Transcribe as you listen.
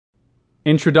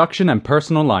Introduction and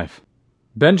Personal Life.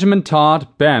 Benjamin Todd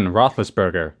Ben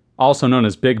Roethlisberger, also known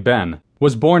as Big Ben,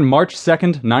 was born March 2,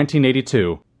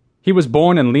 1982. He was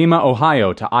born in Lima,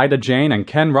 Ohio to Ida Jane and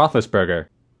Ken Roethlisberger.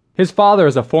 His father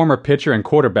is a former pitcher and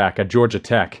quarterback at Georgia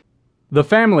Tech. The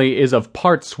family is of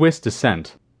part Swiss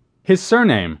descent. His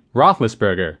surname,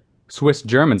 Roethlisberger,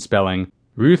 Swiss-German spelling,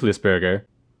 Roethlisberger,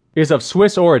 is of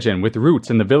Swiss origin with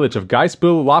roots in the village of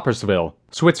Geisbühl-Lopperswil,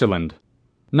 Switzerland.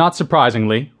 Not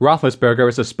surprisingly, Roethlisberger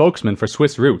is a spokesman for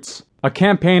Swiss Roots, a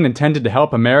campaign intended to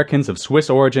help Americans of Swiss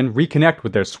origin reconnect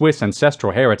with their Swiss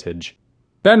ancestral heritage.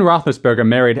 Ben Roethlisberger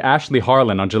married Ashley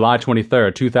Harlan on July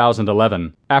 23,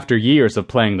 2011, after years of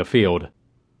playing the field.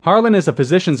 Harlan is a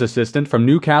physician's assistant from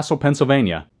Newcastle,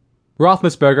 Pennsylvania.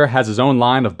 Roethlisberger has his own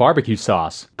line of barbecue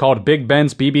sauce, called Big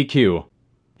Ben's BBQ.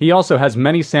 He also has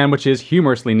many sandwiches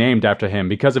humorously named after him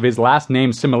because of his last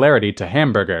name's similarity to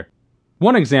hamburger.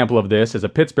 One example of this is a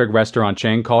Pittsburgh restaurant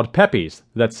chain called Pepe's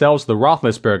that sells the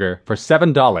Roethlisberger for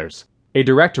 $7, a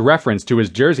direct reference to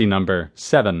his jersey number,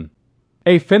 7.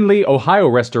 A Findlay, Ohio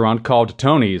restaurant called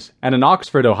Tony's and an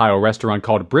Oxford, Ohio restaurant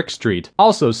called Brick Street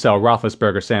also sell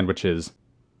Roethlisberger sandwiches.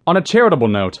 On a charitable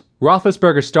note,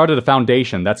 Roethlisberger started a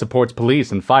foundation that supports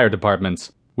police and fire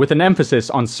departments, with an emphasis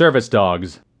on service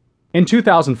dogs. In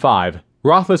 2005,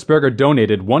 Roethlisberger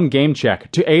donated one game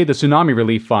check to aid the tsunami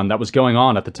relief fund that was going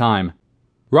on at the time.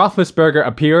 Roethlisberger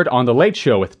appeared on The Late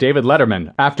Show with David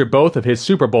Letterman after both of his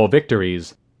Super Bowl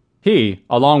victories. He,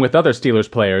 along with other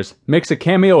Steelers players, makes a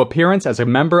cameo appearance as a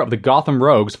member of the Gotham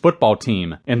Rogues football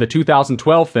team in the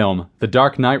 2012 film The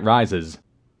Dark Knight Rises.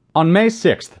 On May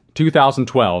 6,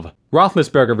 2012,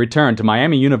 Roethlisberger returned to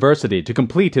Miami University to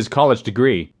complete his college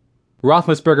degree.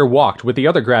 Roethlisberger walked with the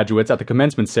other graduates at the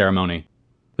commencement ceremony.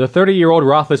 The 30-year-old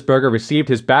Roethlisberger received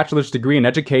his bachelor's degree in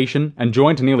education and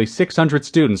joined nearly 600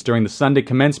 students during the Sunday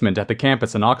commencement at the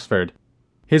campus in Oxford.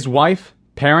 His wife,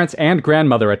 parents, and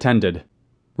grandmother attended.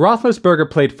 Roethlisberger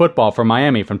played football for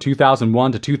Miami from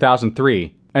 2001 to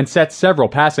 2003 and set several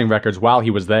passing records while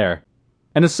he was there.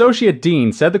 An associate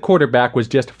dean said the quarterback was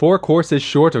just 4 courses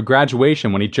short of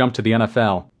graduation when he jumped to the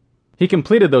NFL. He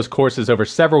completed those courses over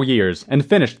several years and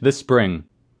finished this spring.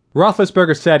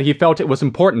 Roethlisberger said he felt it was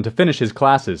important to finish his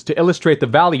classes to illustrate the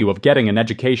value of getting an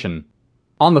education.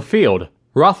 On the field,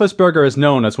 Roethlisberger is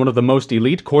known as one of the most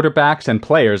elite quarterbacks and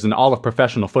players in all of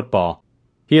professional football.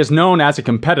 He is known as a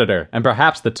competitor and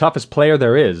perhaps the toughest player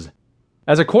there is.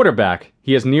 As a quarterback,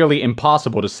 he is nearly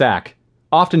impossible to sack,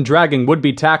 often dragging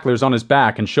would-be tacklers on his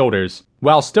back and shoulders,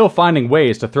 while still finding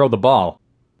ways to throw the ball.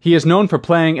 He is known for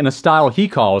playing in a style he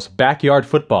calls backyard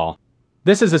football.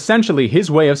 This is essentially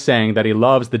his way of saying that he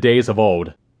loves the days of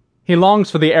old. He longs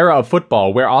for the era of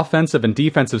football where offensive and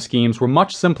defensive schemes were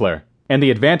much simpler, and the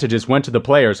advantages went to the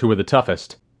players who were the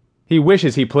toughest. He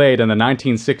wishes he played in the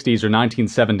 1960s or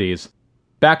 1970s.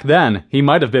 Back then, he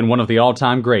might have been one of the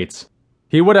all-time greats.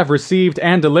 He would have received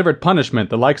and delivered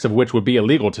punishment the likes of which would be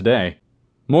illegal today.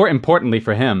 More importantly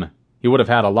for him, he would have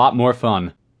had a lot more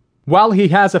fun. While he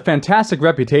has a fantastic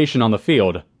reputation on the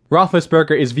field,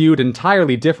 Roethlisberger is viewed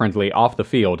entirely differently off the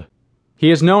field.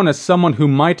 He is known as someone who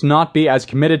might not be as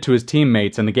committed to his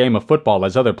teammates in the game of football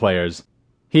as other players.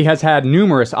 He has had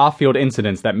numerous off-field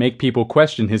incidents that make people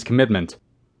question his commitment.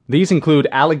 These include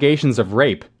allegations of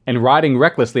rape and riding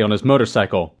recklessly on his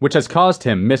motorcycle, which has caused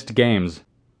him missed games.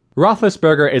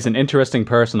 Roethlisberger is an interesting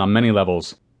person on many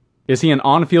levels. Is he an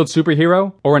on-field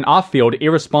superhero or an off-field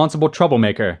irresponsible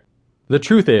troublemaker? The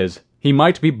truth is, he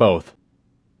might be both.